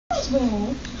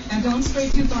Oswald. And don't spray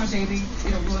too far, baby.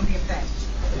 It'll ruin the effect.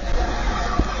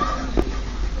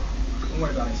 Don't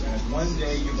worry about it, Ash. One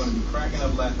day you're going to be cracking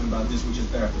up laughing about this with your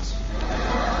therapist.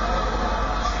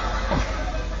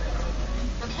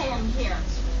 Okay, I'm here.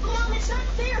 Mom, it's not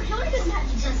fair. Hillary doesn't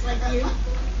have to dress like you.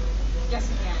 Yes,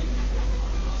 it can.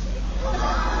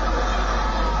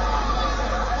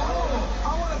 I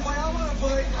want to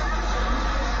play.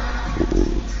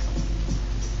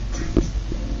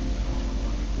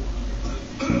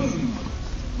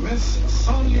 Miss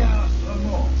Sonia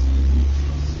Lamont.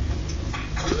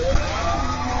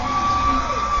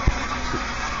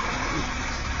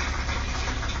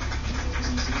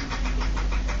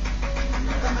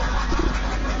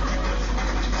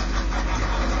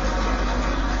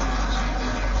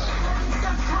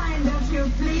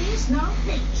 Please, no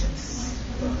pictures.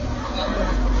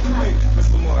 Hey,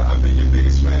 Miss Lamont, I've been your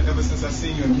biggest fan ever since I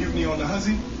seen you in Mutiny on the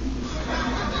Huzzy.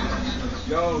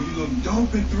 Yo, you look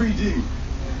dope in 3D.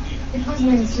 It wasn't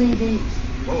in 3D.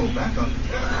 Whoa, back up.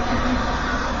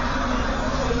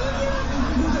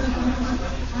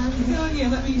 Sonia,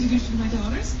 let me introduce you to my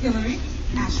daughters, Hillary,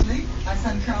 Ashley, my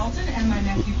son Carlton, and my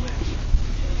nephew Will.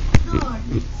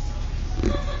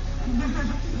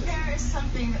 There is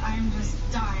something I'm just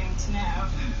dying to know.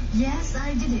 Yes,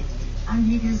 I did it. And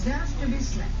he deserves to be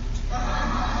slapped.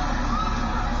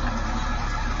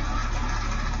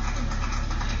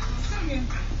 Sonia,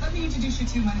 let me introduce you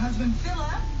to my husband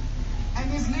Philip and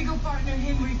his legal partner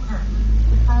Henry Burke.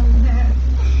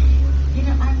 You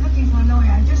know, I'm looking for a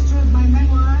lawyer. I just wrote my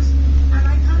memoirs, and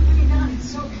I can't get it done. It's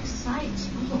so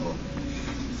exciting. Oh.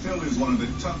 Phil is one of the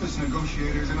toughest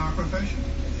negotiators in our profession.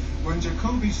 When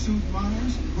Jacoby sued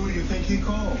Myers, who do you think he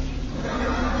called?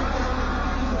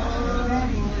 That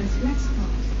was Mexico.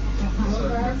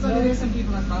 So there's some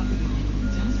people that love you.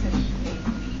 Don't say.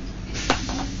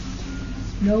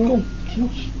 No,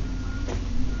 just